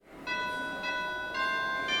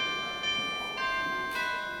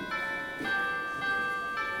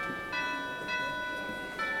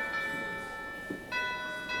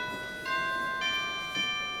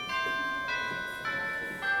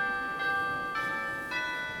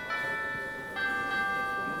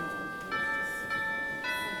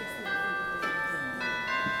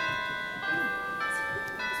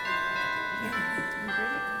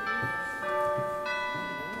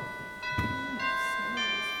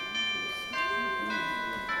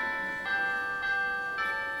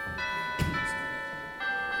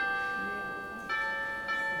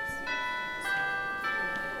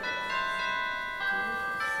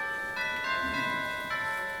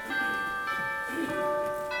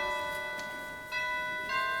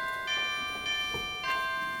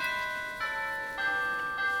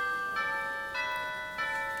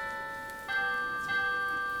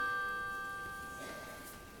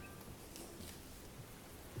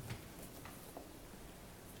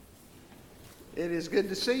It is good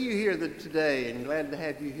to see you here today and glad to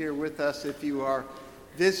have you here with us if you are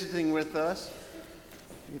visiting with us.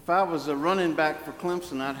 If I was a running back for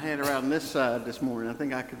Clemson, I'd head around this side this morning. I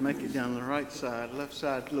think I could make it down the right side. Left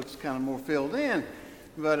side looks kind of more filled in.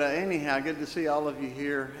 But anyhow, good to see all of you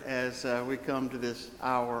here as we come to this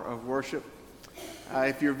hour of worship.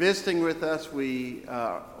 If you're visiting with us, we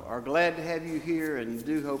are glad to have you here and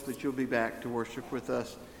do hope that you'll be back to worship with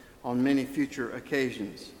us on many future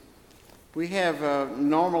occasions. We have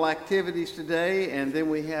normal activities today, and then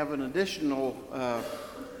we have an additional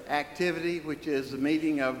activity, which is the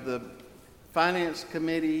meeting of the Finance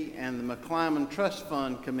Committee and the McClyman Trust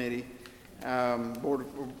Fund Committee board.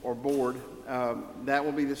 That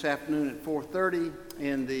will be this afternoon at 4:30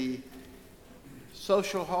 in the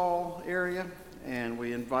social hall area, and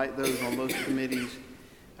we invite those on those committees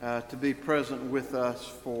to be present with us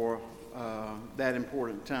for that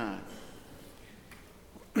important time.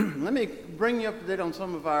 Let me bring you up to date on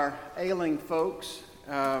some of our ailing folks.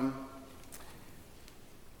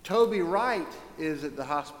 Toby Wright is at the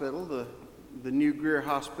hospital, the New Greer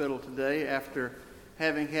Hospital today, after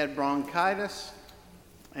having had bronchitis.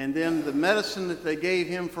 And then the medicine that they gave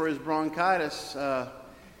him for his bronchitis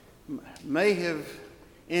may have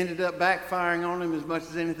ended up backfiring on him as much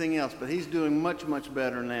as anything else. But he's doing much, much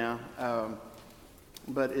better now,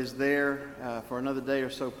 but is there for another day or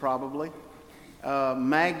so probably.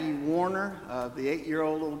 Maggie Warner, the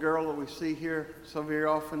 8-year-old little girl that we see here so very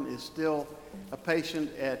often, is still a patient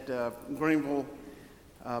at Greenville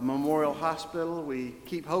Memorial Hospital. We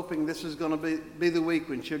keep hoping this is going to be the week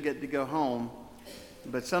when she'll get to go home.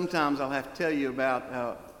 But sometimes I'll have to tell you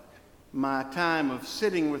about my time of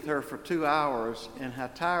sitting with her for 2 hours and how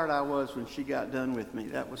tired I was when she got done with me.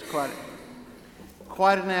 That was quite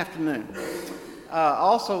an afternoon.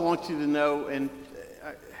 Also want you to know, and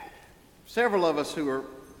several of us who are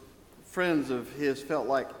friends of his felt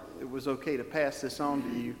like it was okay to pass this on to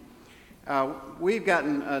you. We've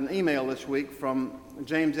gotten an email this week from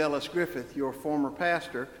James Ellis Griffith, your former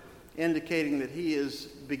pastor, indicating that he is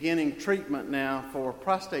beginning treatment now for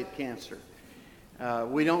prostate cancer.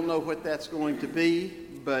 We don't know what that's going to be,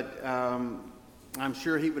 but I'm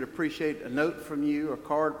sure he would appreciate a note from you, a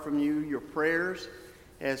card from you, your prayers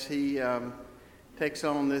as he takes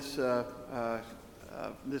on this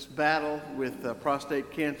battle with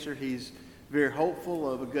prostate cancer. He's very hopeful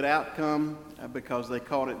of a good outcome because they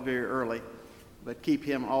caught it very early. But keep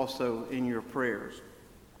him also in your prayers.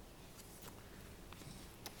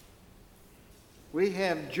 We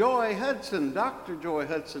have Joy Hudson, Dr. Joy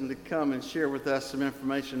Hudson, to come and share with us some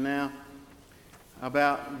information now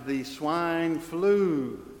about the swine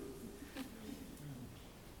flu.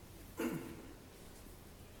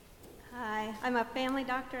 Hi, I'm a family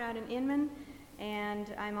doctor out in Inman,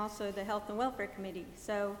 and I'm also the Health and Welfare Committee.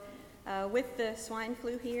 So with the swine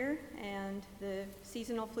flu here and the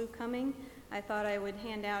seasonal flu coming, I thought I would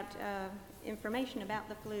hand out information about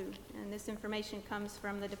the flu. And this information comes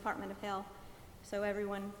from the Department of Health, so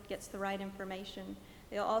everyone gets the right information.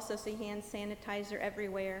 They'll also see hand sanitizer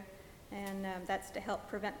everywhere, and that's to help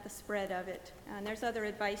prevent the spread of it. And there's other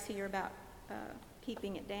advice here about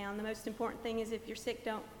keeping it down. The most important thing is if you're sick,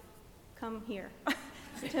 don't come here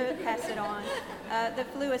to pass it on. The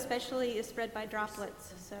flu especially is spread by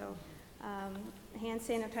droplets, so hand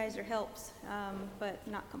sanitizer helps, but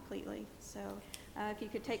not completely. So if you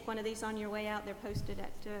could take one of these on your way out, they're posted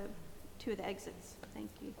at 2 of the exits. Thank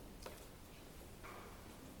you.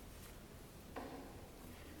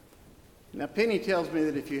 Now, Penny tells me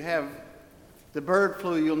that if you have the bird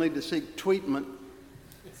flu, you'll need to seek treatment.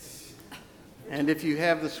 And if you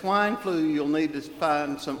have the swine flu, you'll need to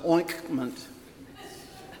find some ointment.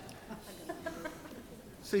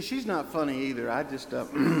 See, she's not funny either. I just... Are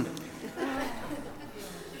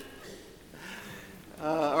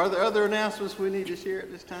there other announcements we need to share at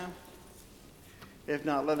this time? If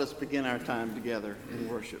not, let us begin our time together in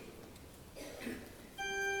worship.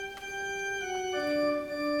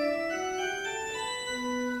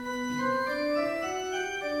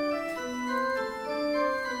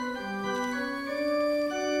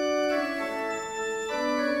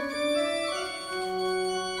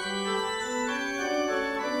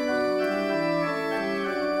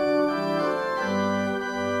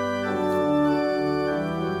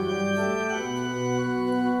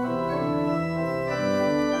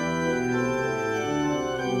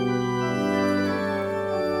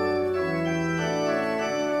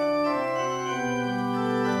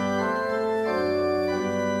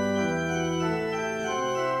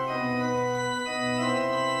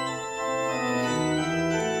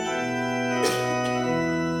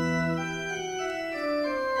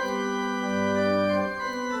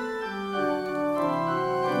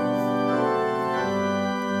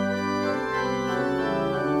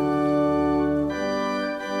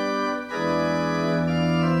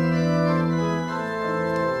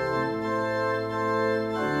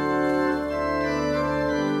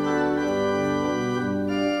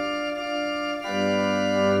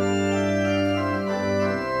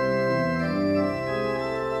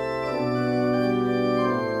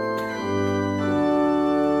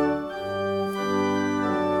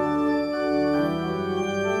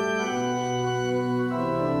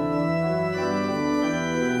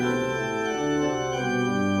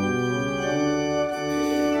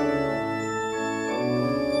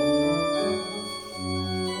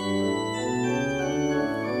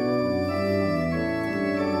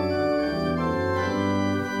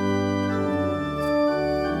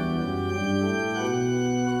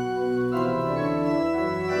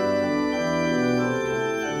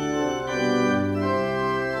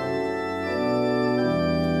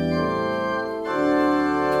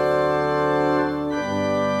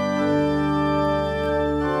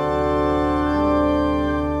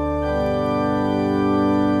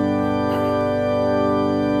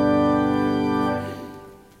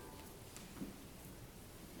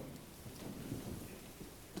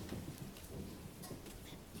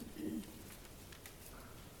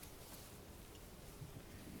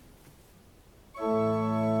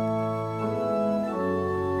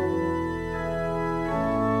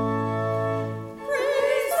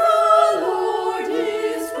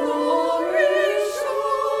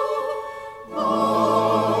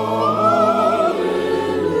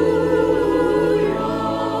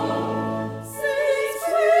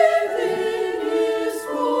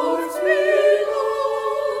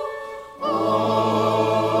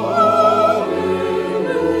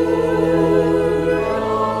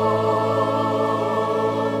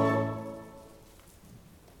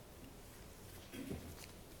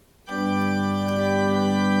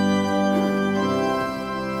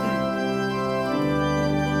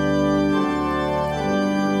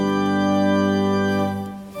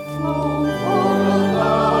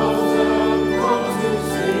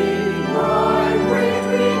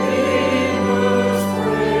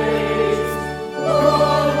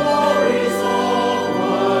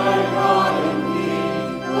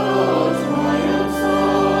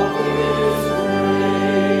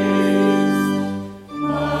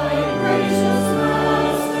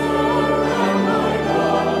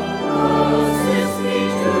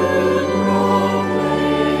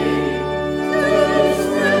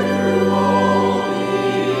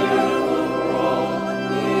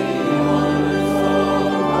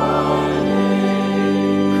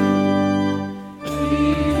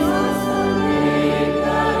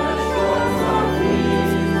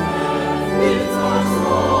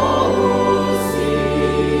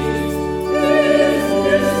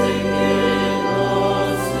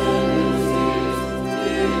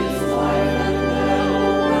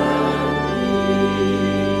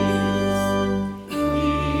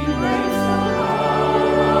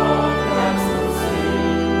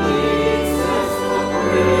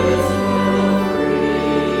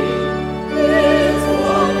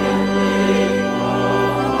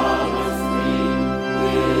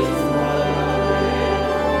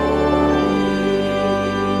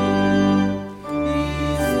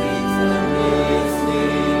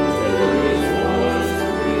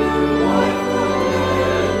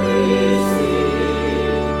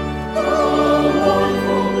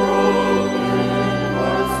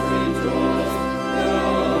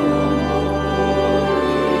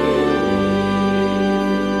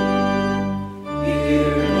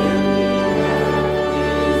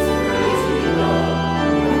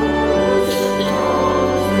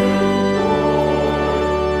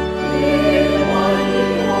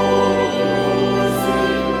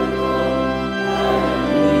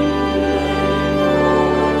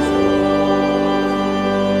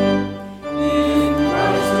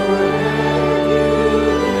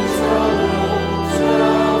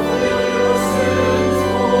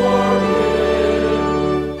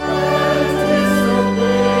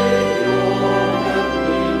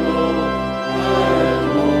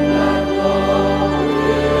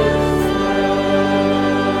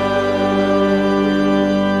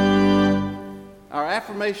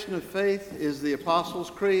 confession of faith is the Apostles'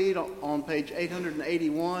 Creed on page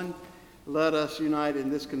 881. Let us unite in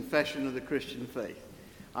this confession of the Christian faith.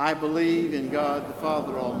 I believe in God the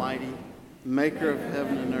Father Almighty, maker of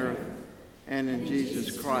heaven and earth, and in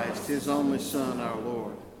Jesus Christ, his only Son, our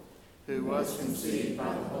Lord, who was conceived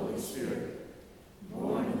by the Holy Spirit,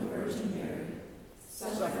 born of the Virgin Mary,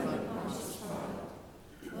 suffered under Pontius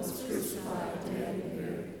Pilate, was crucified, dead, and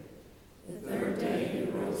buried. The third day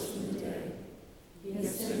he rose from the dead. He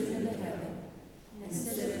ascended into heaven, and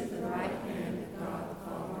sitteth at the right hand of God the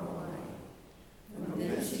Father Almighty. From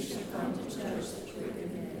thence he shall come to judge the quick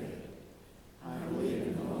and the dead. I believe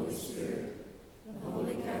in the Holy Spirit, the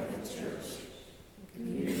Holy Catholic Church, the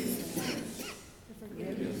communion of saints, the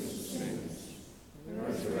forgiveness of sins, the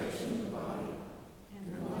resurrection of the body, and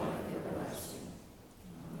the life everlasting.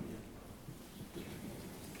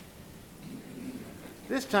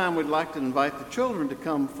 This time we'd like to invite the children to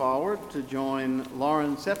come forward to join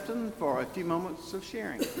Lauren Septon for a few moments of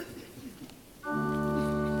sharing.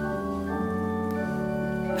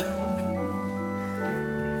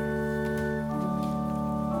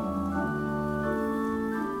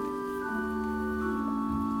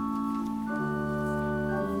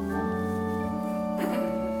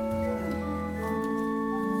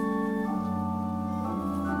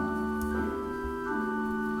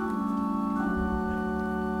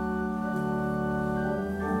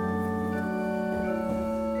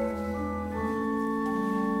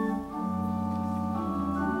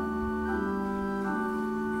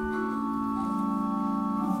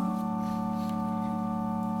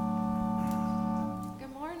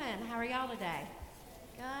 Today.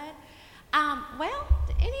 Good. Well,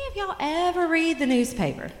 did any of y'all ever read the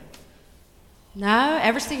newspaper? No?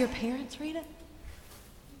 Ever see your parents read it?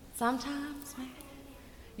 Sometimes, maybe.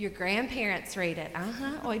 Your grandparents read it.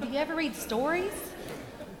 Well, do you ever read stories?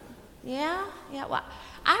 Yeah? Yeah, well,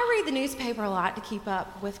 I read the newspaper a lot to keep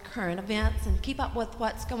up with current events and keep up with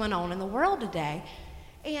what's going on in the world today.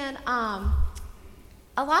 And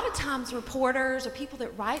a lot of times reporters or people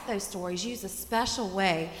that write those stories use a special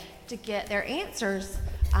way to get their answers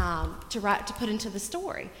to put into the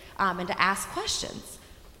story and to ask questions.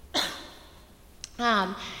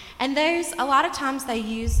 And those, a lot of times they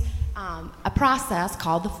use a process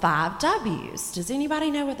called the 5 W's. Does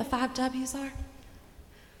anybody know what the 5 W's are?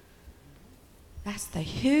 That's the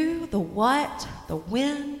who, the what, the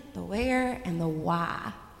when, the where, and the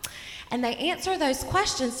why. And they answer those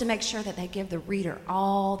questions to make sure that they give the reader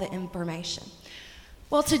all the information.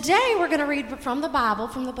 Well, today we're going to read from the Bible,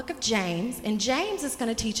 from the book of James, and James is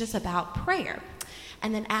going to teach us about prayer.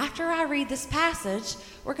 And then after I read this passage,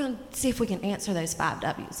 we're going to see if we can answer those 5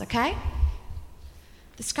 W's, okay?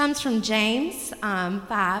 This comes from James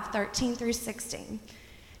 5:13 through 16.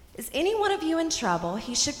 Is any one of you in trouble?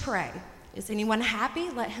 He should pray. Is anyone happy?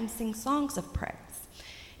 Let him sing songs of praise.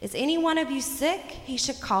 Is any one of you sick? He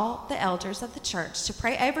should call the elders of the church to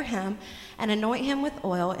pray over him and anoint him with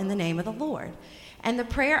oil in the name of the Lord. And the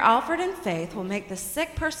prayer offered in faith will make the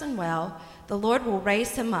sick person well. The Lord will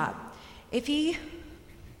raise him up. If he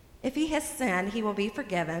has sinned, he will be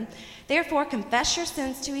forgiven. Therefore, confess your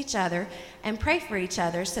sins to each other and pray for each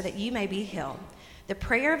other so that you may be healed. The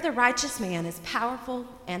prayer of the righteous man is powerful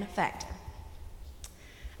and effective.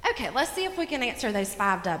 Okay, let's see if we can answer those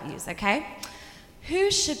 5 W's, okay?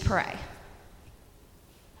 Who should pray?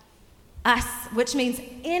 Us, which means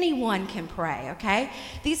anyone can pray, okay?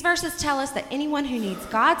 These verses tell us that anyone who needs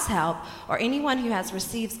God's help or anyone who has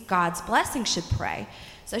received God's blessing should pray.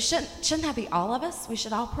 So shouldn't that be all of us? We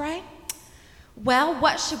should all pray? Well,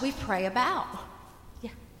 what should we pray about?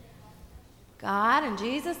 Yeah. God and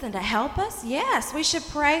Jesus and to help us? Yes, we should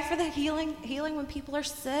pray for the healing when people are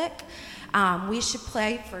sick. We should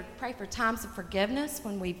pray for times of forgiveness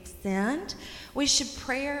when we've sinned. We should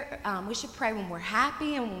pray when we're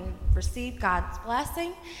happy and when we receive God's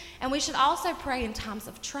blessing. And we should also pray in times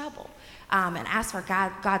of trouble and ask for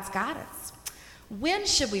God's guidance. When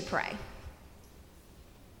should we pray?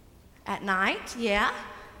 At night? Yeah.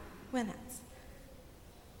 When else?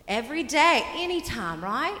 Every day, anytime,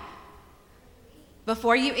 right?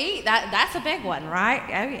 Before you eat. That's a big one, right?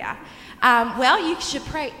 Oh, yeah. Well, you should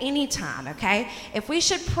pray anytime, okay? If we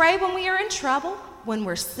should pray when we are in trouble, when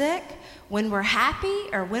we're sick, when we're happy,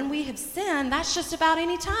 or when we have sinned, that's just about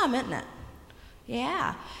any time, isn't it?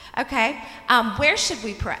 Yeah. Okay. Where should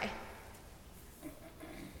we pray?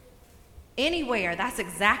 Anywhere. That's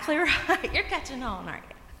exactly right. You're catching on, aren't you?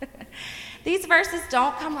 These verses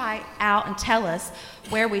don't come right out and tell us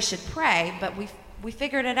where we should pray, but we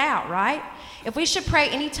figured it out, right? If we should pray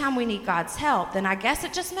anytime we need God's help, then I guess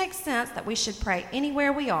it just makes sense that we should pray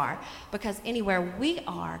anywhere we are, because anywhere we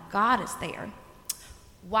are, God is there.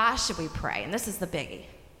 Why should we pray? And this is the biggie.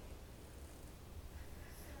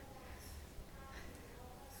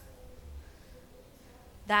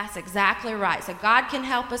 That's exactly right. So God can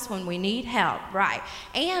help us when we need help, right?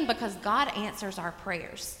 And because God answers our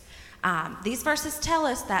prayers. These verses tell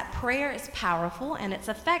us that prayer is powerful and it's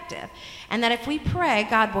effective, and that if we pray,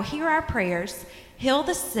 God will hear our prayers, heal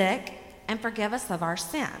the sick, and forgive us of our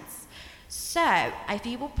sins. So, if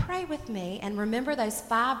you will pray with me and remember those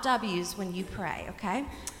 5 W's when you pray, okay?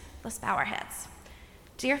 Let's bow our heads.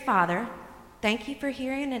 Dear Father, thank you for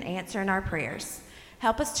hearing and answering our prayers.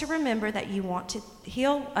 Help us to remember that you want to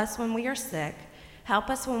heal us when we are sick, help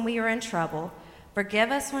us when we are in trouble, forgive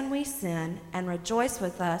us when we sin, and rejoice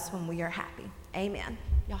with us when we are happy. Amen.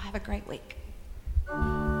 Y'all have a great week.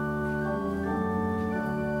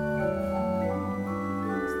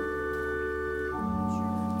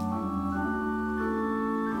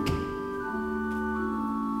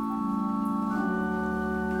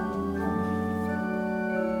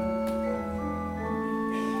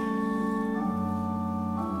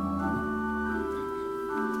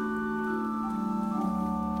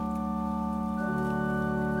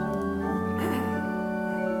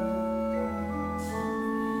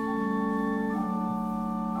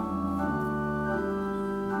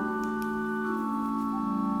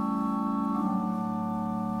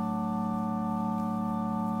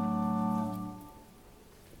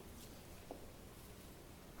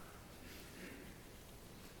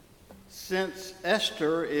 Since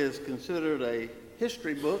Esther is considered a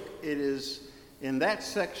history book, it is in that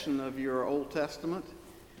section of your Old Testament.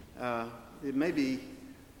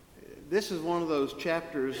 This is one of those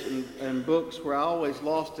chapters and books where I always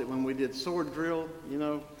lost it when we did sword drill,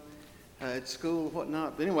 at school and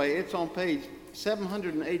whatnot. But anyway, it's on page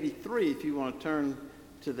 783 if you want to turn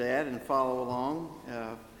to that and follow along.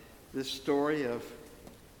 This story of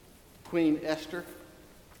Queen Esther.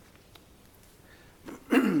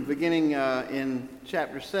 Beginning in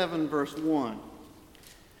chapter 7, verse 1.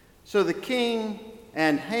 So the king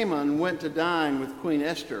and Haman went to dine with Queen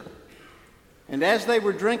Esther. And as they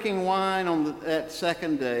were drinking wine on that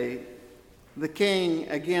second day, the king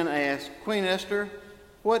again asked, Queen Esther,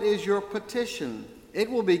 what is your petition? It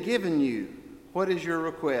will be given you. What is your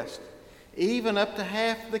request? Even up to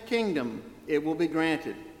half the kingdom, it will be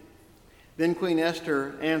granted. Then Queen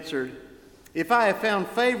Esther answered, If I have found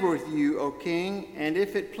favor with you, O king, and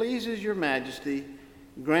if it pleases your majesty,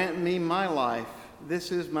 grant me my life.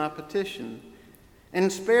 This is my petition.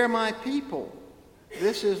 And spare my people.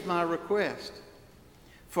 This is my request.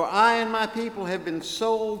 For I and my people have been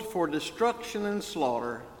sold for destruction and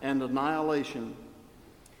slaughter and annihilation.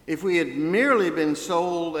 If we had merely been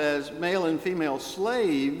sold as male and female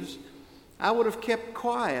slaves, I would have kept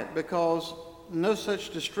quiet, because no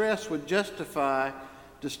such distress would justify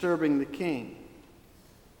disturbing the king.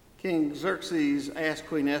 King Xerxes asked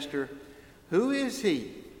Queen Esther, Who is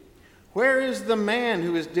he? Where is the man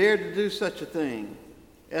who has dared to do such a thing?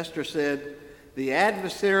 Esther said, The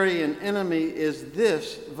adversary and enemy is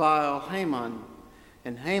this vile Haman.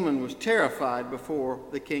 And Haman was terrified before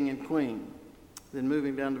the king and queen. Then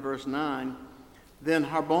moving down to verse 9, Then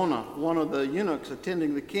Harbona, one of the eunuchs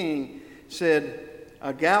attending the king, said,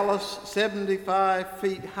 A gallows 75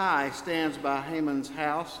 feet high stands by Haman's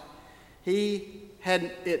house. He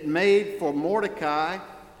had it made for Mordecai,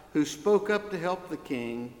 who spoke up to help the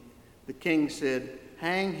king. The king said,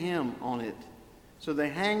 Hang him on it. So they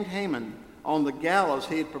hanged Haman on the gallows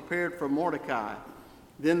he had prepared for Mordecai.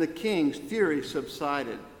 Then the king's fury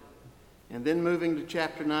subsided. And then moving to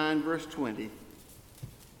chapter 9, verse 20,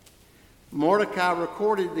 Mordecai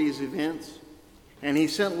recorded these events, and he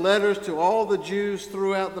sent letters to all the Jews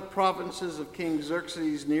throughout the provinces of King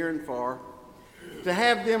Xerxes near and far, to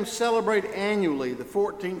have them celebrate annually the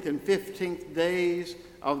 14th and 15th days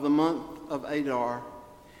of the month of Adar,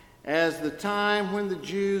 as the time when the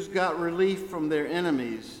Jews got relief from their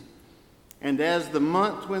enemies, and as the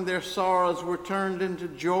month when their sorrows were turned into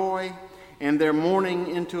joy and their mourning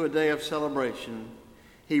into a day of celebration.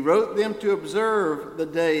 He wrote them to observe the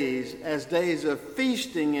days as days of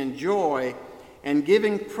feasting and joy, and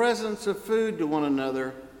giving presents of food to one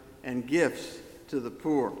another and gifts to the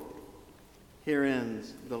poor. Here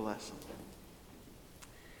ends the lesson.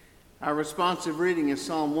 Our responsive reading is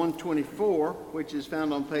Psalm 124, which is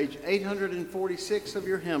found on page 846 of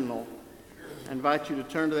your hymnal. I invite you to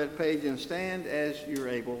turn to that page and stand as you're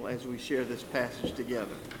able as we share this passage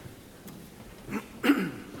together.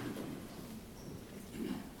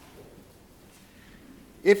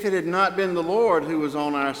 If it had not been the Lord who was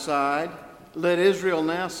on our side, let Israel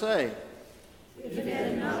now say, If it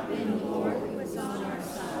had not been the Lord who was on our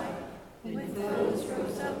side, when foes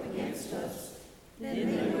rose up against us,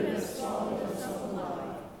 then they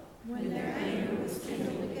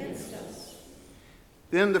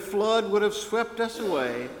Then the flood would have swept us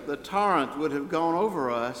away, the torrent would have gone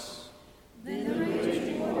over us.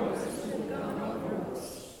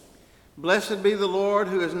 Blessed be the Lord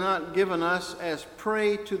who has not given us as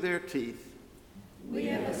prey to their teeth. We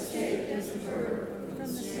have escaped as a bird from the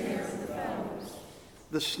snare of the fowlers.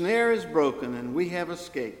 The snare is broken, and we have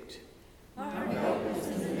escaped. Our help is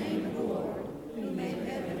in the name of the Lord, who made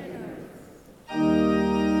heaven and earth.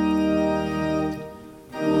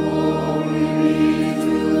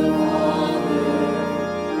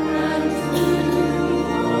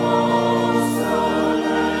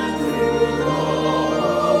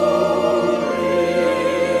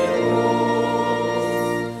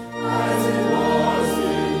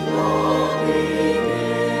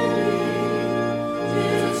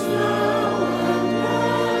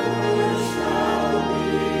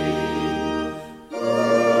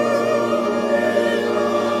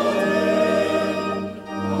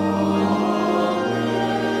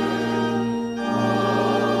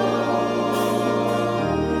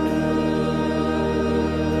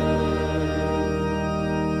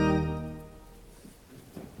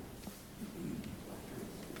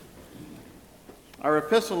 Our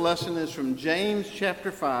epistle lesson is from James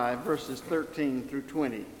chapter 5, verses 13 through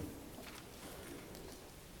 20.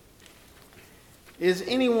 Is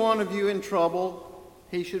any one of you in trouble?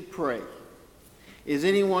 He should pray. Is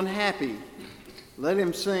anyone happy? Let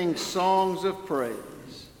him sing songs of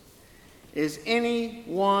praise. Is any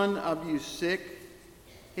one of you sick?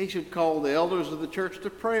 He should call the elders of the church to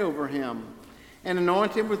pray over him and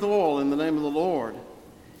anoint him with oil in the name of the Lord.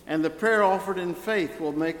 And the prayer offered in faith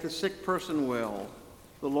will make the sick person well.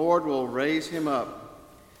 The Lord will raise him up.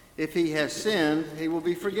 If he has sinned, he will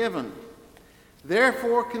be forgiven.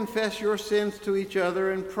 Therefore, confess your sins to each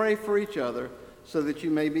other and pray for each other so that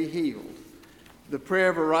you may be healed. The prayer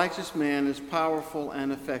of a righteous man is powerful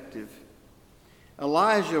and effective.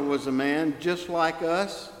 Elijah was a man just like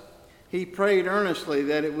us. He prayed earnestly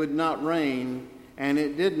that it would not rain, and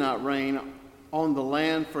it did not rain on the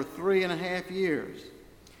land for 3.5 years.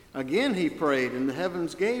 Again he prayed, and the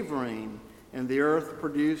heavens gave rain, and the earth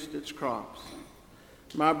produced its crops.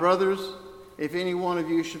 My brothers, if any one of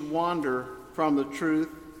you should wander from the truth,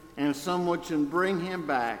 and someone should bring him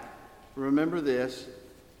back, remember this: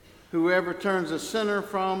 whoever turns a sinner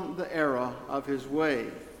from the error of his way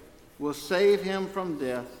will save him from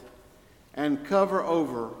death and cover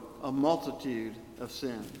over a multitude of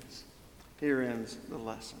sins. Here ends the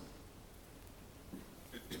lesson.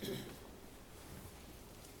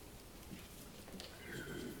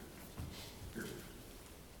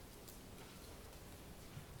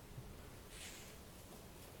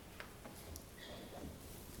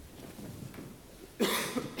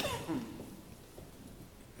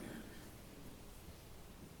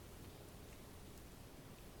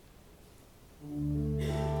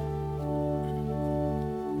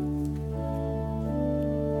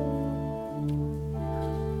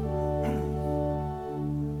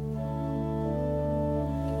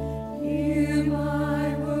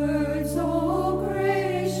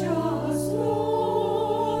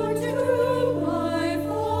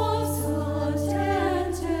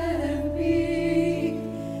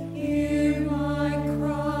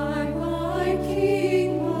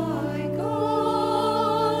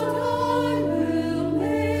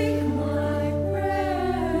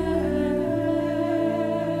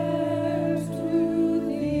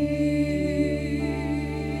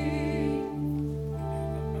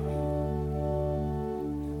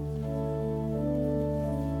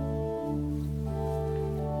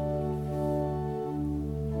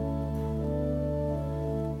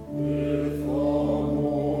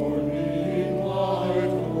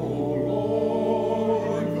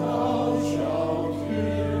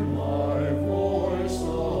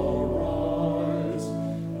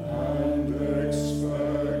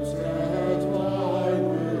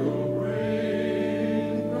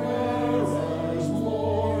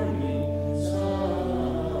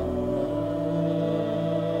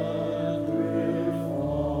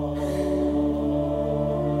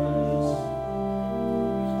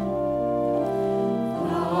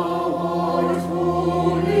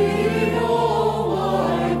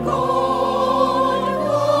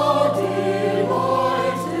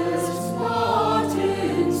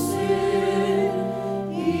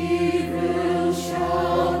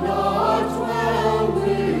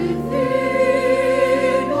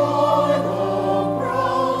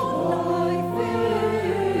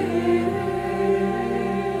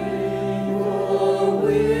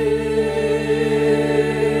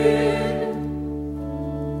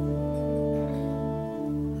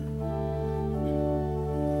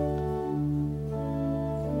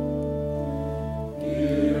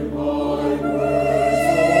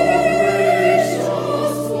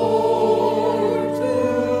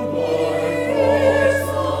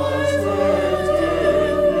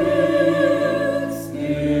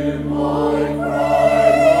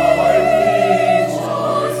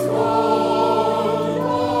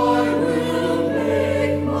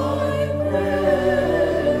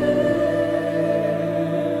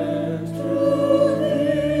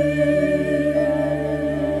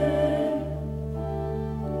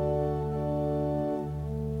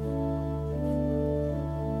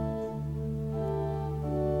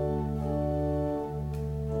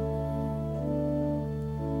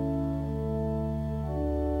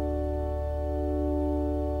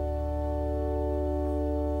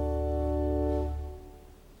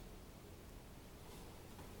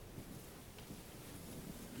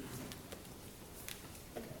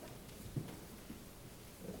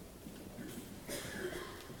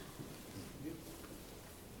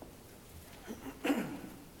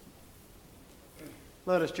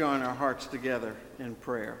 Let us join our hearts together in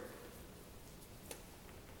prayer.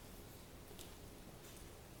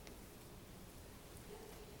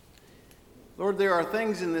 Lord, there are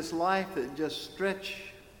things in this life that just stretch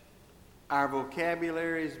our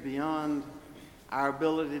vocabularies beyond our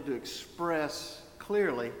ability to express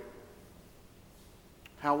clearly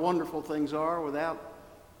how wonderful things are without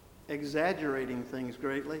exaggerating things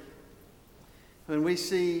greatly. When we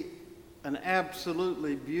see an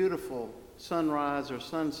absolutely beautiful sunrise or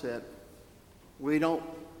sunset, we don't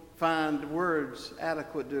find words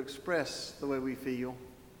adequate to express the way we feel.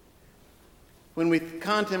 When we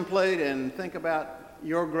contemplate and think about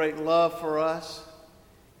your great love for us,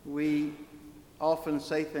 we often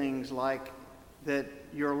say things like that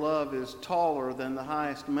your love is taller than the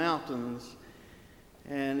highest mountains,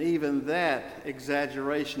 and even that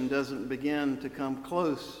exaggeration doesn't begin to come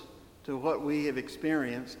close to what we have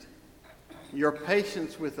experienced. Your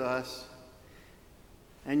patience with us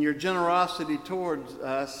and your generosity towards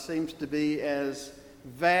us seems to be as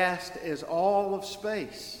vast as all of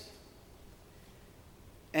space.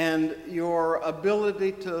 And your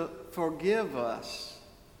ability to forgive us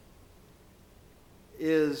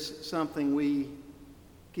is something we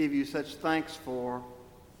give you such thanks for.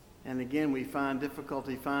 And again, we find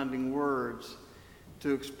difficulty finding words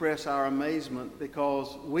to express our amazement,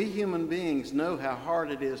 because we human beings know how hard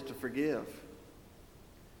it is to forgive.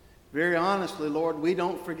 Very honestly, Lord, we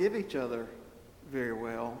don't forgive each other very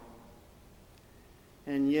well.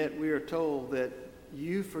 And yet we are told that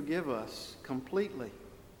you forgive us completely.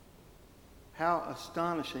 How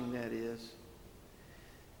astonishing that is.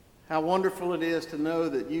 How wonderful it is to know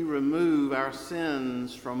that you remove our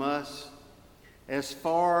sins from us as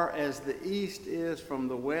far as the east is from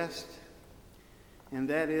the west, and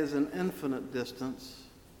that is an infinite distance.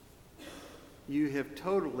 You have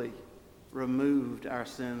totally removed our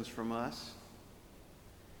sins from us.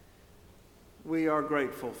 We are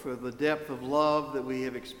grateful for the depth of love that we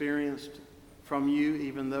have experienced from you,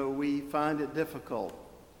 even though we find it difficult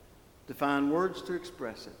to find words to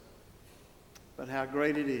express it. But how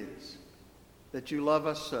great it is that you love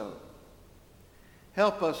us so.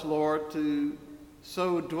 Help us, Lord, to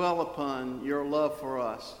so dwell upon your love for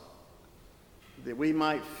us that we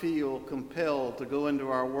might feel compelled to go into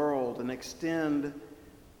our world and extend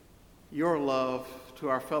your love to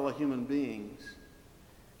our fellow human beings,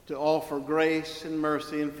 to offer grace and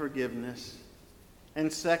mercy and forgiveness,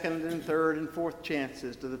 and second and third and fourth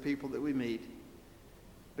chances to the people that we meet,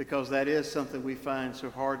 because that is something we find so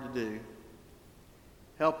hard to do.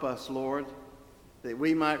 Help us, Lord, that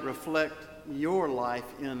we might reflect your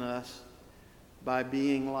life in us by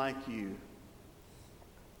being like you.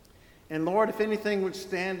 And Lord, if anything would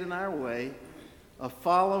stand in our way of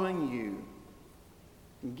following you,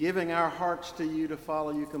 and giving our hearts to you to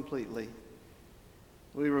follow you completely,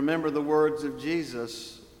 we remember the words of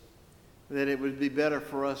Jesus that it would be better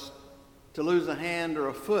for us to lose a hand or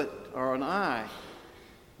a foot or an eye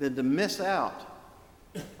than to miss out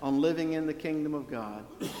on living in the kingdom of God.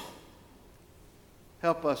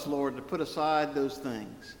 Help us, Lord, to put aside those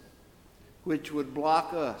things which would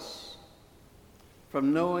block us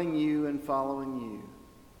from knowing you and following you.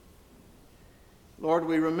 Lord,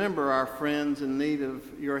 we remember our friends in need of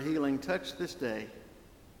your healing touch this day.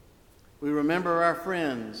 We remember our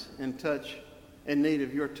friends in need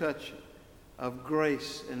of your touch of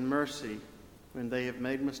grace and mercy when they have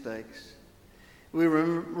made mistakes. We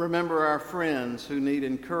remember our friends who need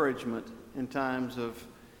encouragement in times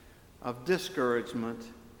of discouragement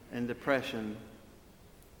and depression.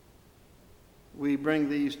 We bring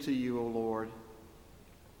these to you, O Lord,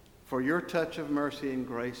 for your touch of mercy and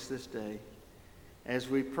grace this day, as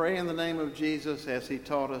we pray in the name of Jesus as he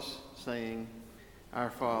taught us, saying,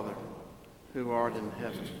 Our Father, who art in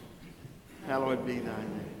heaven, hallowed be thy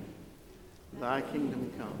name. Thy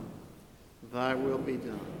kingdom come, thy will be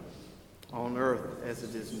done, on earth as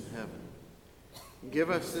it is in heaven. Give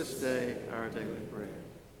us this day our daily bread,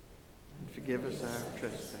 and forgive us our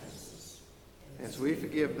trespasses, as we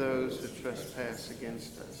forgive those who trespass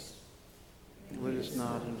against us. And lead us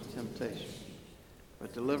not into temptation,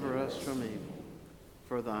 but deliver us from evil.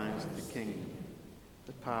 For thine is the kingdom,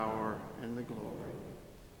 the power, and the glory,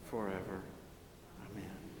 forever. Amen.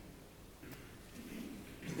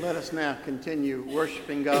 Let us now continue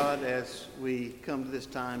worshiping God as we come to this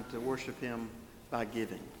time to worship him by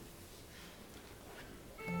giving.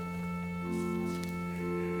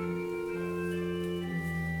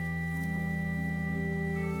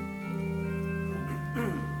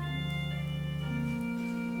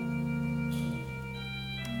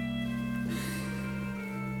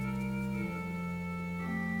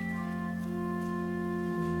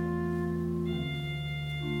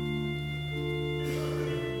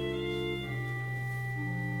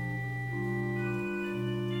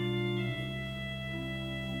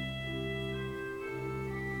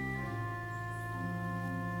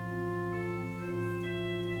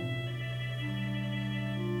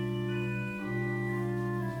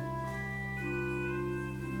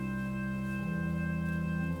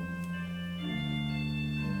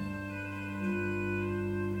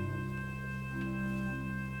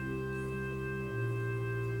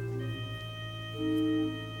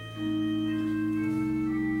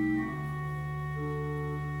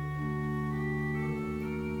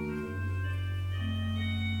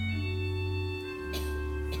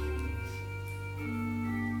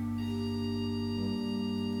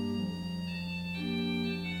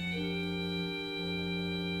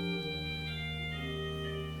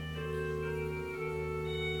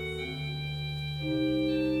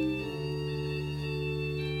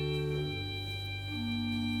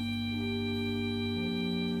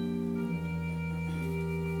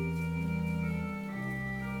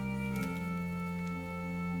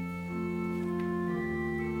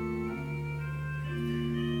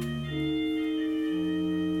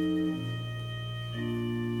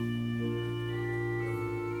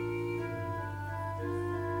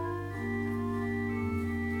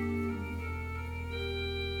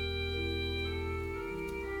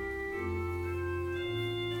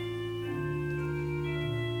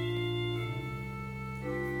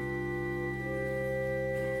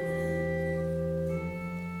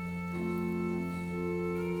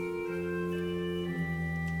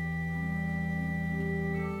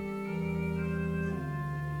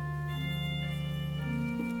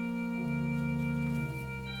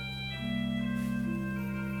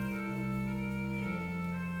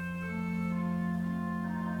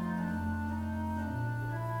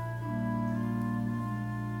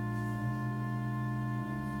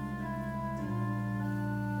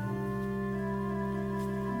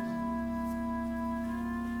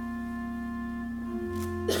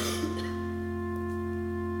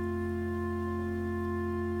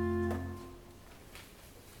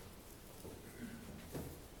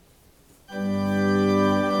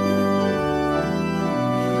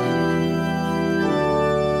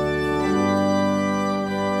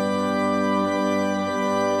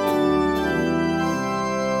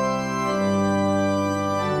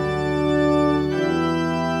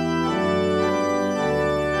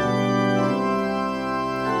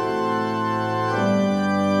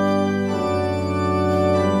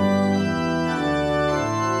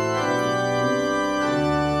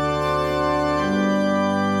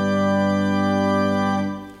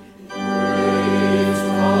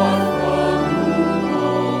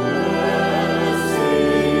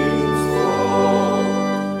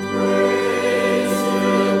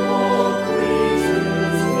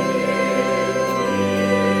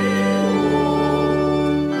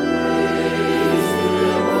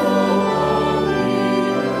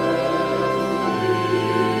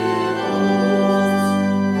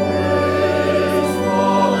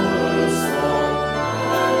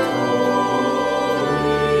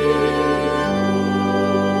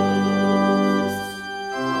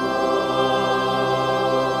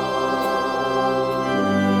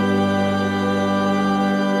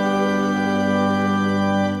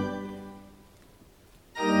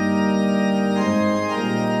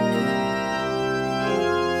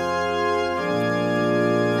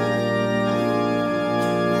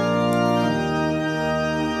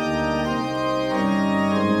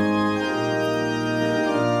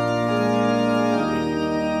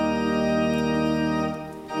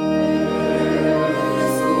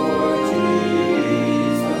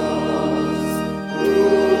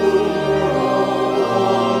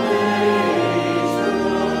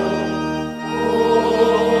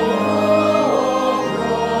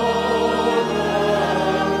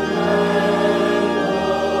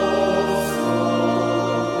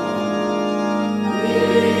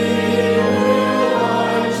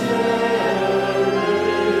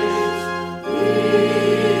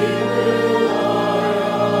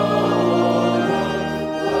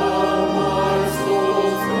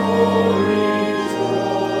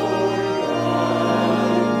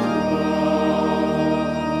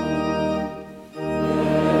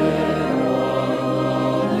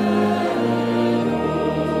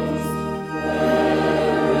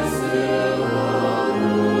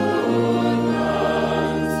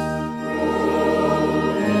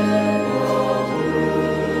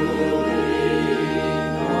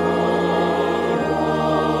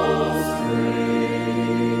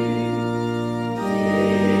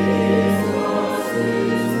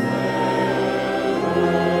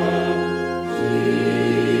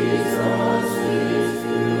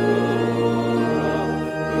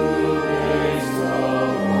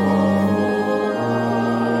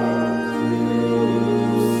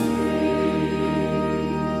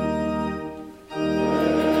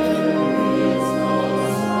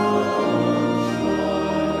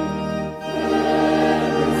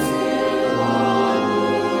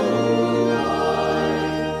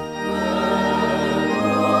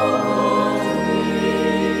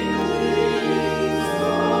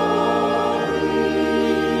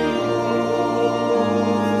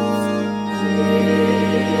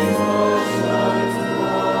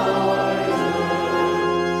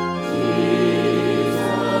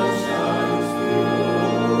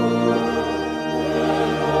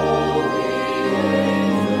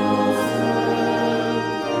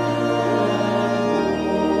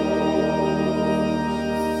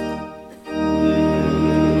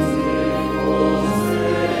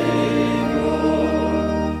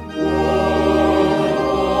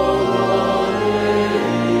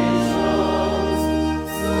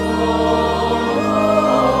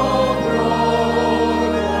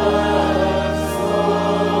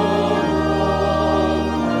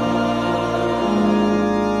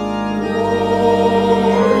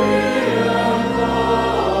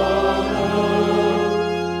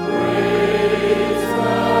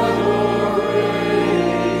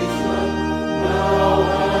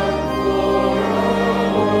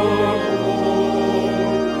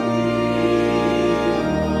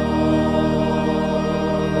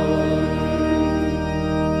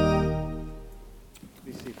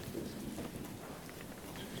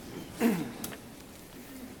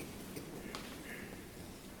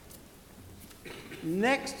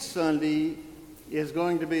 Next Sunday is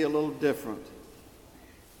going to be a little different.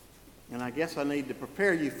 And I guess I need to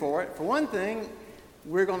prepare you for it. For one thing,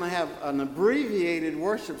 we're going to have an abbreviated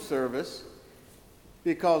worship service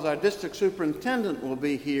because our district superintendent will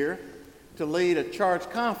be here to lead a charge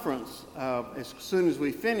conference as soon as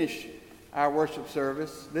we finish our worship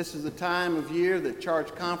service. This is the time of year that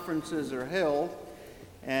charge conferences are held,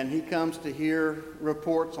 and he comes to hear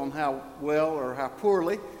reports on how well or how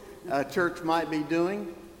poorly a church might be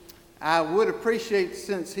doing. I would appreciate,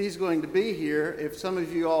 since he's going to be here, if some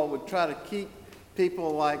of you all would try to keep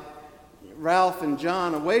people like Ralph and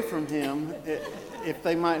John away from him if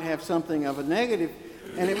they might have something of a negative.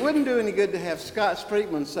 And it wouldn't do any good to have Scott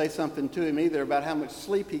Streetman say something to him either about how much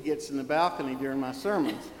sleep he gets in the balcony during my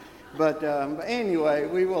sermons. But anyway,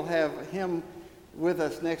 we will have him with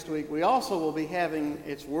us next week. We also will be having,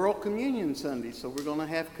 it's World Communion Sunday, so we're going to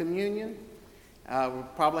have communion. We'll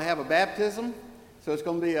probably have a baptism. So it's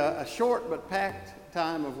going to be a short but packed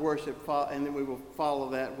time of worship, and then we will follow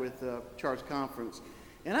that with Charge Conference.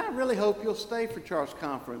 And I really hope you'll stay for Charge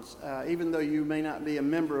Conference, even though you may not be a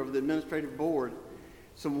member of the administrative board.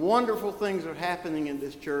 Some wonderful things are happening in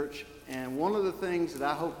this church, and one of the things that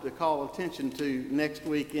I hope to call attention to next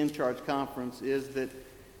week in Charge Conference is that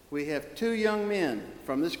we have 2 young men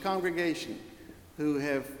from this congregation who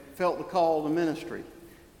have felt the call to ministry.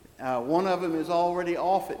 One of them is already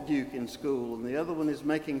off at Duke in school, and the other one is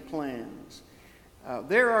making plans.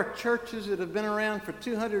 There are churches that have been around for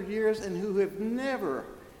 200 years and who have never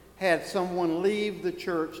had someone leave the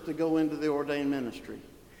church to go into the ordained ministry.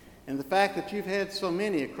 And the fact that you've had so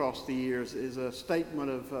many across the years is a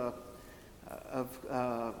statement of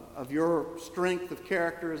your strength of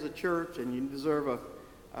character as a church, and you deserve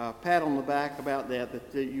a pat on the back about that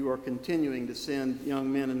you are continuing to send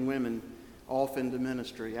young men and women off into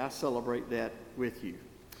ministry. I celebrate that with you.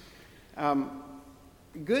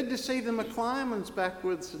 Good to see the McClymans back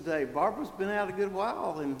with us today. Barbara's been out a good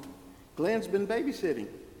while, and Glenn's been babysitting.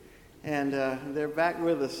 And they're back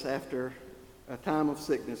with us after a time of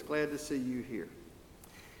sickness. Glad to see you here.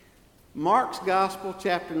 Mark's Gospel,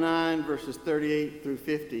 chapter 9, verses 38 through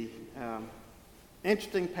 50.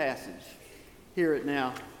 Interesting passage. Hear it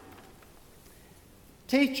now.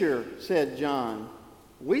 "Teacher," said John,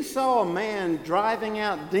 "we saw a man driving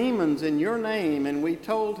out demons in your name, and we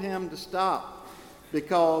told him to stop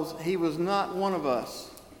because he was not one of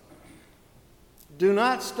us." "Do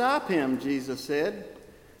not stop him," Jesus said.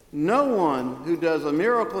 "No one who does a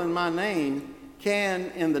miracle in my name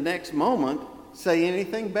can, in the next moment, say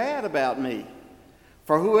anything bad about me.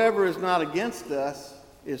 For whoever is not against us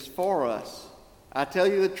is for us. I tell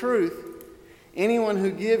you the truth, anyone who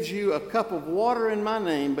gives you a cup of water in my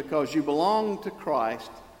name because you belong to Christ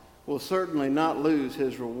will certainly not lose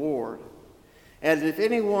his reward. As if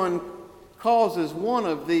anyone causes one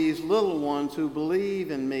of these little ones who believe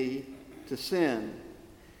in me to sin,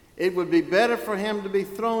 it would be better for him to be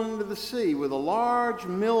thrown into the sea with a large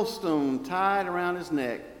millstone tied around his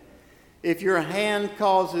neck. If your hand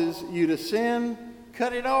causes you to sin,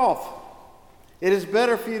 cut it off. It is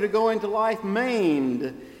better for you to go into life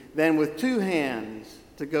maimed than with 2 hands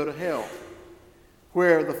to go to hell,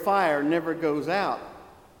 where the fire never goes out.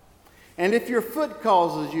 And if your foot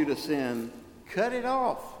causes you to sin, cut it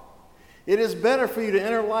off. It is better for you to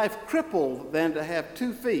enter life crippled than to have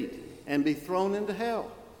 2 feet and be thrown into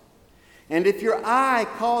hell. And if your eye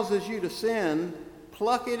causes you to sin,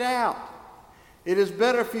 pluck it out. It is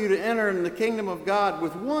better for you to enter in the kingdom of God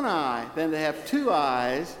with 1 eye than to have 2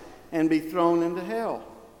 eyes and be thrown into hell,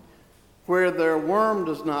 where their worm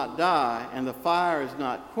does not die and the fire is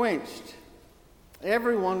not quenched.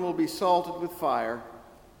 Everyone will be salted with fire.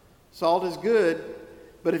 Salt is good,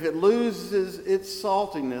 but if it loses its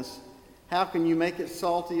saltiness, how can you make it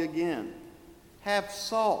salty again? Have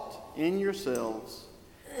salt in yourselves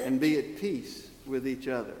and be at peace with each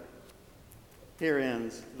other." Here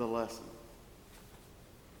ends the lesson.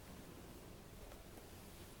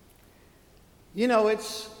 You know,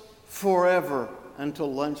 it's forever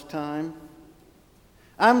until lunchtime.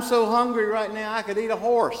 I'm so hungry right now I could eat a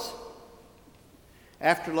horse.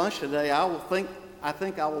 After lunch today, I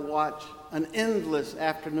think I will watch an endless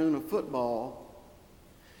afternoon of football.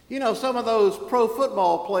 You know, some of those pro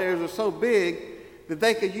football players are so big that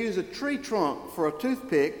they could use a tree trunk for a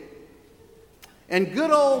toothpick. And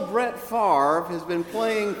good old Brett Favre has been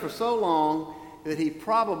playing for so long that he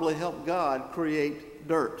probably helped God create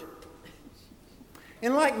dirt.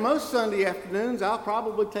 And like most Sunday afternoons, I'll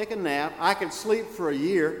probably take a nap. I could sleep for a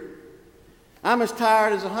year. I'm as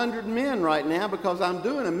tired as 100 men right now because I'm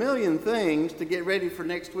doing a million things to get ready for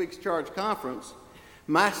next week's charge conference.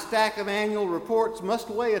 My stack of annual reports must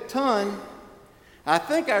weigh a ton. I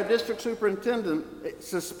think our district superintendent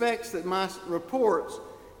suspects that my reports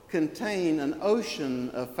contain an ocean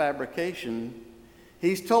of fabrication.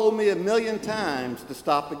 He's told me 1,000,000 times to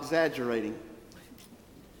stop exaggerating.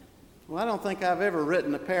 Well, I don't think I've ever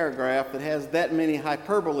written a paragraph that has that many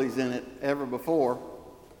hyperboles in it ever before.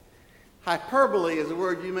 Hyperbole is a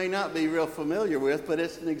word you may not be real familiar with, but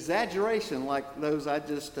it's an exaggeration like those I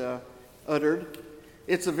just uttered.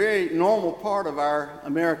 It's a very normal part of our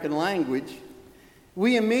American language.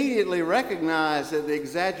 We immediately recognize that the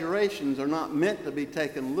exaggerations are not meant to be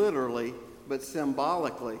taken literally, but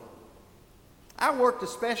symbolically. I worked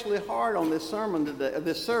especially hard on this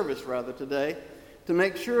service today, to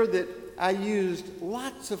make sure that I used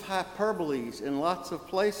lots of hyperboles in lots of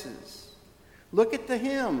places. Look at the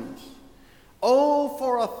hymns. Oh,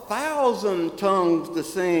 for 1,000 tongues to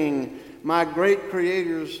sing my great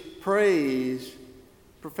Creator's praise.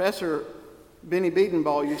 Professor Benny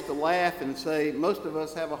Biedenball used to laugh and say, most of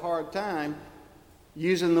us have a hard time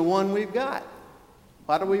using the one we've got.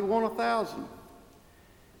 Why do we want 1,000?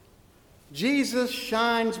 Jesus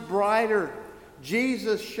shines brighter.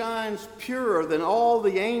 Jesus shines purer than all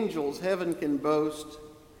the angels heaven can boast.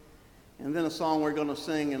 And then a song we're going to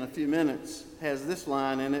sing in a few minutes has this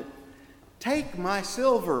line in it. Take my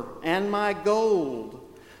silver and my gold,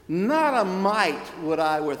 not a mite would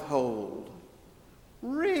I withhold.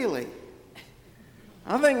 Really?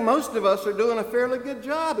 I think most of us are doing a fairly good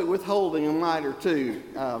job at withholding a mite or two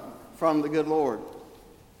from the good Lord.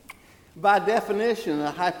 By definition,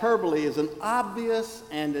 a hyperbole is an obvious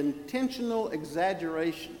and intentional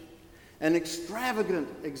exaggeration, an extravagant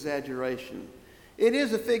exaggeration. It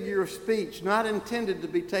is a figure of speech not intended to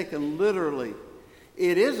be taken literally.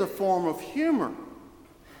 It is a form of humor,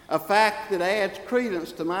 a fact that adds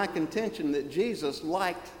credence to my contention that Jesus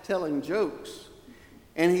liked telling jokes,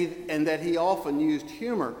 and that he often used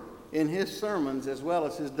humor in his sermons as well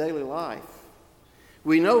as his daily life.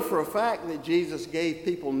 We know for a fact that Jesus gave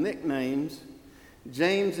people nicknames.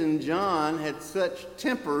 James and John had such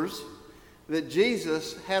tempers that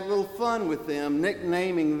Jesus had a little fun with them,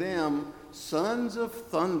 nicknaming them sons of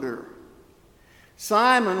thunder.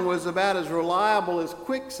 Simon was about as reliable as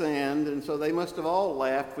quicksand, and so they must have all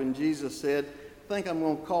laughed when Jesus said, I think I'm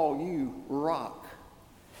going to call you Rock.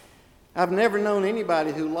 I've never known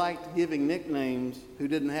anybody who liked giving nicknames who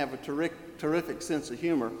didn't have a terrific sense of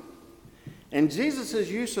humor. And Jesus'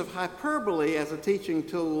 use of hyperbole as a teaching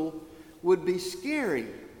tool would be scary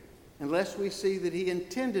unless we see that he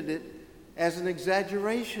intended it as an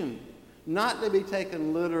exaggeration, not to be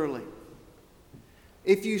taken literally.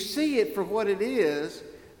 If you see it for what it is,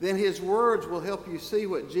 then his words will help you see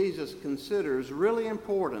what Jesus considers really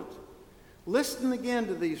important. Listen again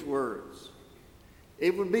to these words.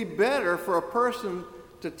 It would be better for a person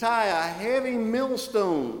to tie a heavy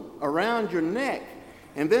millstone around your neck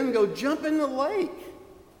and then go jump in the lake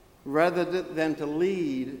rather than to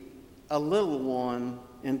lead a little one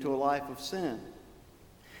into a life of sin.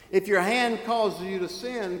 If your hand causes you to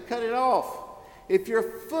sin, cut it off. If your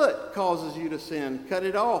foot causes you to sin, cut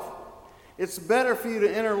it off. It's better for you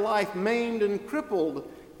to enter life maimed and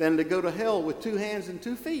crippled than to go to hell with 2 hands and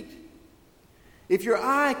 2 feet. If your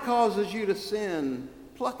eye causes you to sin,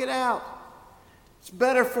 pluck it out. It's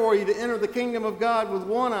better for you to enter the kingdom of God with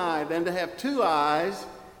 1 eye than to have 2 eyes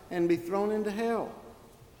and be thrown into hell.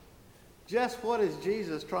 Just what is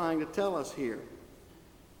Jesus trying to tell us here?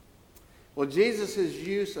 Well, Jesus'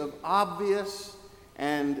 use of obvious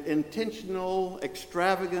and intentional,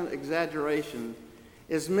 extravagant exaggeration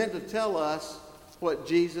is meant to tell us what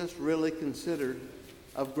Jesus really considered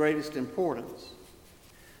of greatest importance.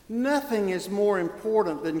 Nothing is more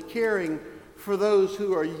important than caring for those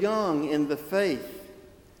who are young in the faith,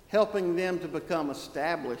 helping them to become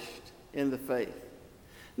established in the faith.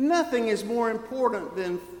 Nothing is more important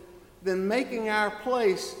than making our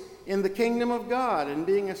place in the kingdom of God and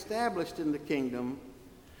being established in the kingdom.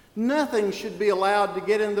 Nothing should be allowed to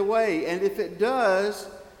get in the way, and if it does,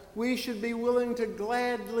 we should be willing to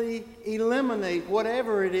gladly eliminate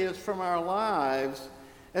whatever it is from our lives,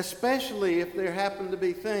 especially if there happen to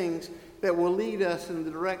be things that will lead us in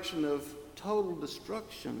the direction of total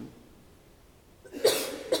destruction.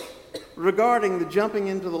 Regarding the jumping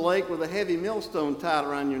into the lake with a heavy millstone tied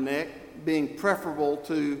around your neck being preferable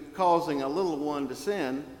to causing a little one to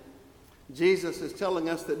sin, Jesus is telling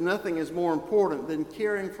us that nothing is more important than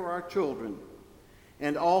caring for our children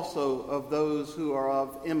and also of those who are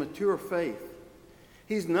of immature faith.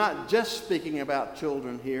 He's not just speaking about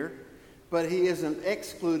children here, but he isn't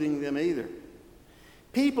excluding them either.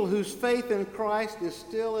 People whose faith in Christ is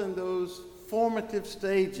still in those formative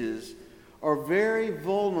stages are very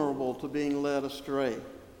vulnerable to being led astray.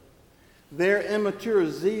 Their immature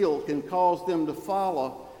zeal can cause them to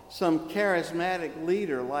follow some charismatic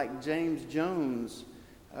leader like James Jones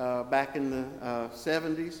back in the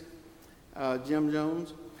 70s, Jim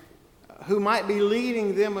Jones, who might be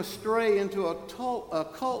leading them astray into a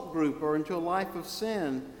cult group or into a life of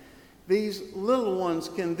sin. These little ones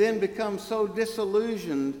can then become so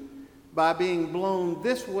disillusioned by being blown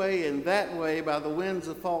this way and that way by the winds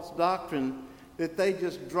of false doctrine that they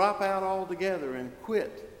just drop out altogether and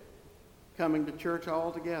quit coming to church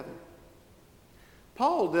altogether.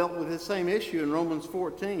 Paul dealt with this same issue in Romans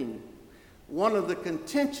 14. One of the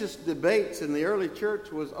contentious debates in the early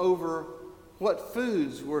church was over what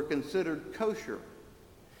foods were considered kosher.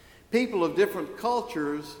 People of different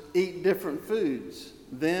cultures eat different foods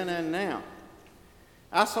then and now.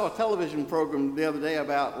 I saw a television program the other day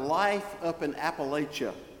about life up in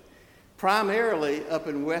Appalachia, primarily up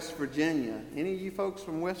in West Virginia. Any of you folks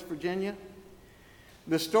from West Virginia?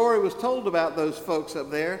 The story was told about those folks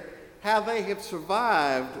up there, how they have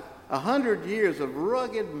survived 100 years of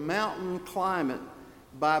rugged mountain climate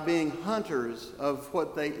by being hunters of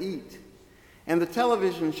what they eat. And the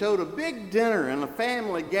television showed a big dinner, and a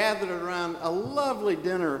family gathered around a lovely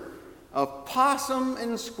dinner of possum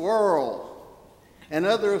and squirrel and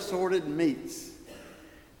other assorted meats.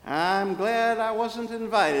 I'm glad I wasn't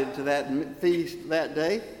invited to that feast that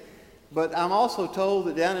day, but I'm also told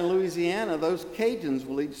that down in Louisiana, those Cajuns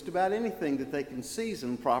will eat just about anything that they can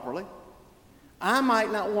season properly. I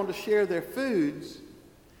might not want to share their foods,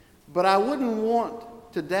 but I wouldn't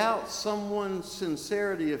want to doubt someone's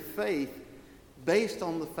sincerity of faith based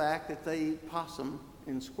on the fact that they eat possum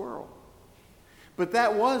and squirrel. But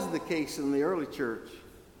that was the case in the early church.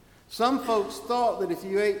 Some folks thought that if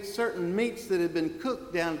you ate certain meats that had been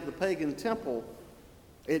cooked down at the pagan temple,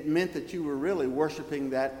 it meant that you were really worshiping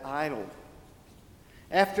that idol.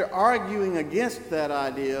 After arguing against that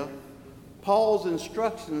idea, Paul's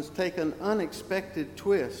instructions take an unexpected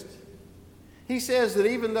twist. He says that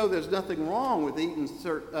even though there's nothing wrong with eating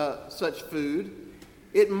such food,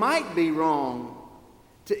 it might be wrong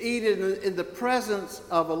to eat it in the presence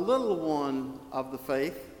of a little one of the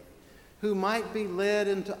faith who might be led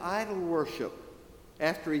into idol worship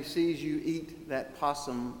after he sees you eat that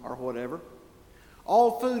possum or whatever.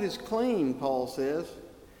 All food is clean, Paul says,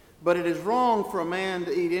 but it is wrong for a man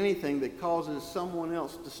to eat anything that causes someone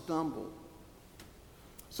else to stumble.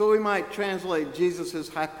 So we might translate Jesus'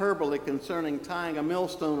 hyperbole concerning tying a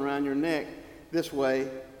millstone around your neck this way: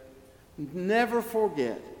 never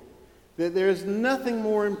forget that there is nothing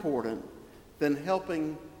more important than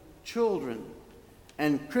helping children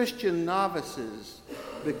and Christian novices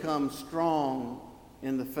become strong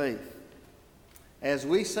in the faith. As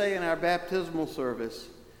we say in our baptismal service,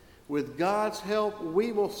 with God's help,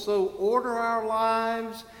 we will so order our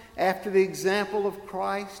lives after the example of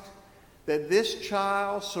Christ that this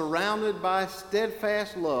child, surrounded by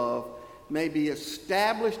steadfast love, may be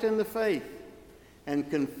established in the faith and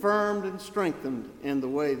confirmed and strengthened in the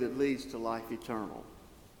way that leads to life eternal.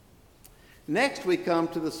 Next, we come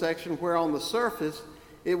to the section where on the surface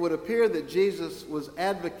it would appear that Jesus was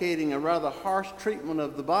advocating a rather harsh treatment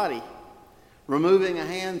of the body, removing a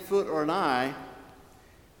hand, foot, or an eye.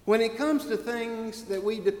 When it comes to things that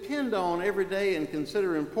we depend on every day and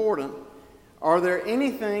consider important, are there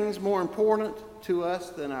any things more important to us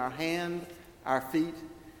than our hand, our feet,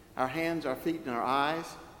 our hands, our feet, and our eyes?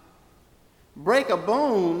 Break a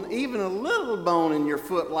bone, even a little bone in your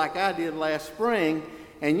foot like I did last spring,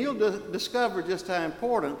 and you'll discover just how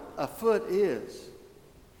important a foot is.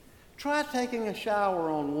 Try taking a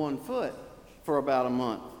shower on one foot for about a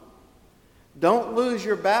month. Don't lose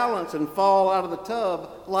your balance and fall out of the tub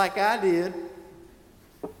like I did.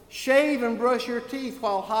 Shave and brush your teeth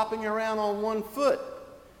while hopping around on one foot,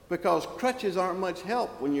 because crutches aren't much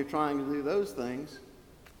help when you're trying to do those things.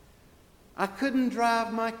 I couldn't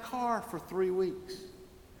drive my car for 3 weeks.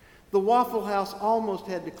 The Waffle House almost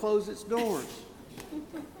had to close its doors.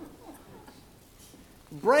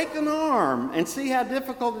 Break an arm and see how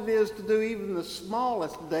difficult it is to do even the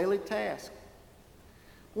smallest daily task.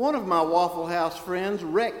 One of my Waffle House friends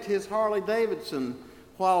wrecked his Harley Davidson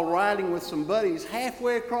while riding with some buddies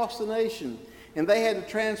halfway across the nation, and they had to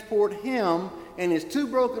transport him and his 2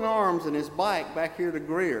 broken arms and his bike back here to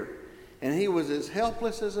Greer, and he was as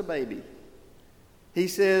helpless as a baby. He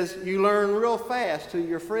says you learn real fast who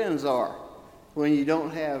your friends are when you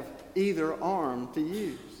don't have either arm to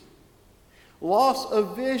use. Loss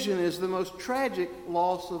of vision is the most tragic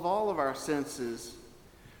loss of all of our senses.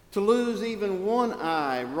 To lose even one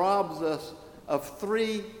eye robs us of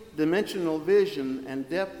 3-dimensional vision and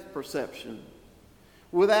depth perception.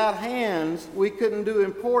 Without hands, we couldn't do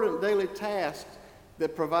important daily tasks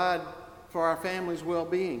that provide for our family's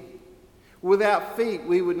well-being. Without feet,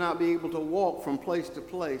 we would not be able to walk from place to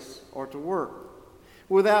place or to work.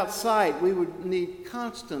 Without sight, we would need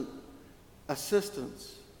constant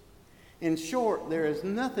assistance. In short, there is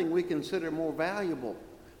nothing we consider more valuable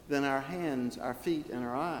than our hands, our feet, and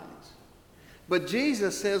our eyes. But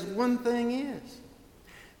Jesus says one thing is,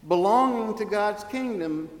 belonging to God's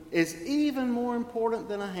kingdom is even more important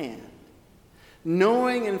than a hand.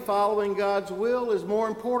 Knowing and following God's will is more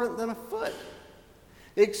important than a foot.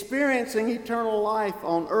 Experiencing eternal life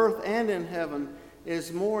on earth and in heaven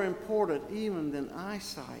is more important even than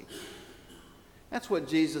eyesight. That's what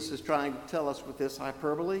Jesus is trying to tell us with this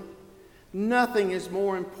hyperbole. Nothing is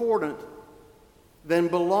more important than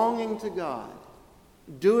belonging to God,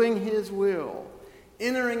 doing His will,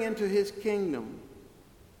 entering into His kingdom,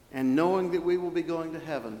 and knowing that we will be going to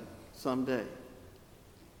heaven someday.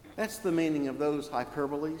 That's the meaning of those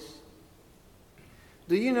hyperboles.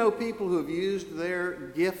 Do you know people who have used their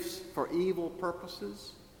gifts for evil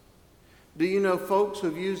purposes? Do you know folks who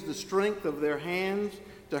have used the strength of their hands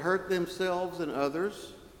to hurt themselves and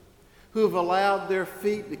others? Who have allowed their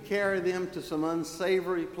feet to carry them to some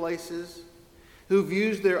unsavory places? Who've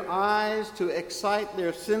used their eyes to excite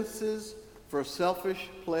their senses for selfish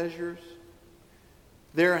pleasures?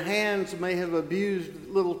 Their hands may have abused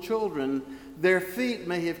little children. Their feet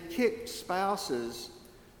may have kicked spouses.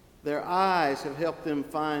 Their eyes have helped them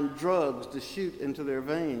find drugs to shoot into their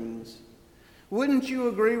veins. Wouldn't you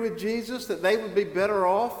agree with Jesus that they would be better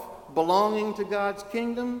off belonging to God's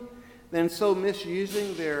kingdom than so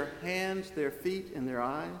misusing their hands, their feet, and their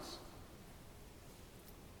eyes?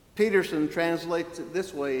 Peterson translates it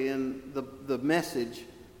this way in the Message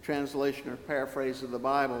translation or paraphrase of the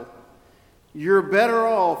Bible. You're better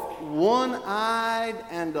off one-eyed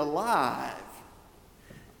and alive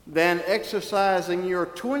than exercising your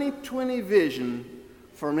 20/20 vision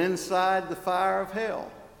from inside the fire of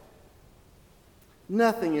hell.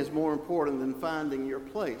 Nothing is more important than finding your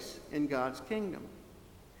place in God's kingdom.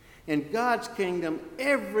 In God's kingdom,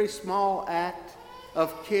 every small act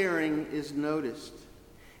of caring is noticed.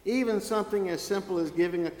 Even something as simple as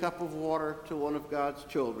giving a cup of water to one of God's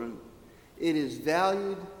children. It is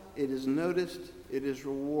valued, it is noticed, it is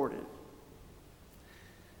rewarded.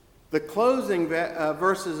 The closing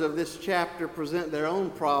verses of this chapter present their own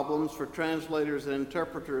problems for translators and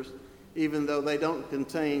interpreters, even though they don't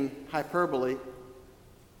contain hyperbole.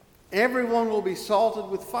 Everyone will be salted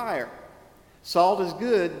with fire. Salt is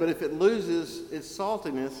good, but if it loses its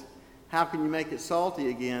saltiness, how can you make it salty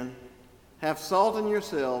again? Have salt in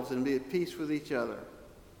yourselves and be at peace with each other.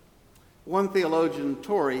 One theologian,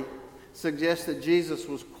 Torrey, suggests that Jesus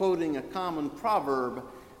was quoting a common proverb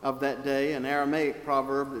of that day, an Aramaic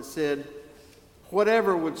proverb that said,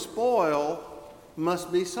 whatever would spoil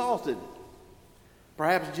must be salted.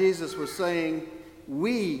 Perhaps Jesus was saying,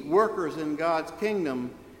 we, workers in God's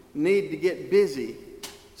kingdom, need to get busy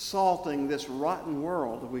salting this rotten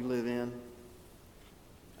world that we live in.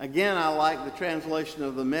 Again, I like the translation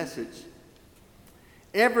of the Message.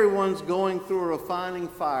 Everyone's going through a refining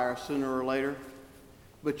fire sooner or later,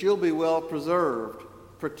 but you'll be well preserved,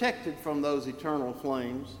 protected from those eternal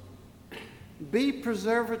flames. Be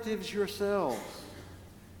preservatives yourselves.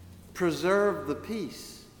 Preserve the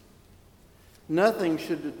peace. Nothing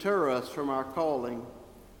should deter us from our calling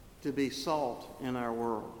to be salt in our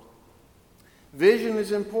world. Vision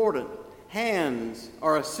is important. Hands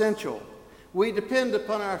are essential. We depend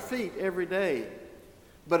upon our feet every day.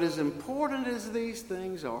 But as important as these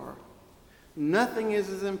things are, nothing is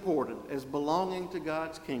as important as belonging to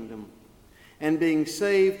God's kingdom and being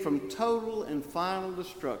saved from total and final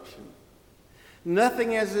destruction.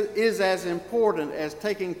 Nothing is as important as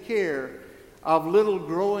taking care of little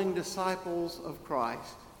growing disciples of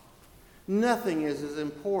Christ. Nothing is as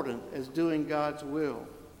important as doing God's will.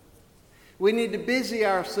 We need to busy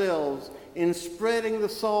ourselves in spreading the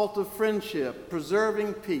salt of friendship,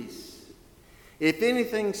 preserving peace. If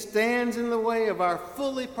anything stands in the way of our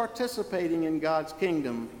fully participating in God's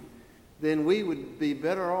kingdom, then we would be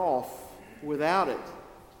better off without it,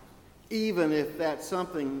 even if that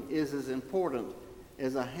something is as important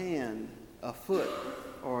as a hand, a foot,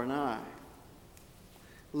 or an eye.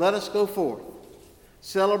 Let us go forth,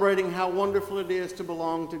 celebrating how wonderful it is to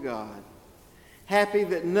belong to God, happy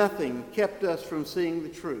that nothing kept us from seeing the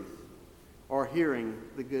truth or hearing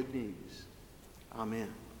the good news.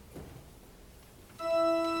 Amen.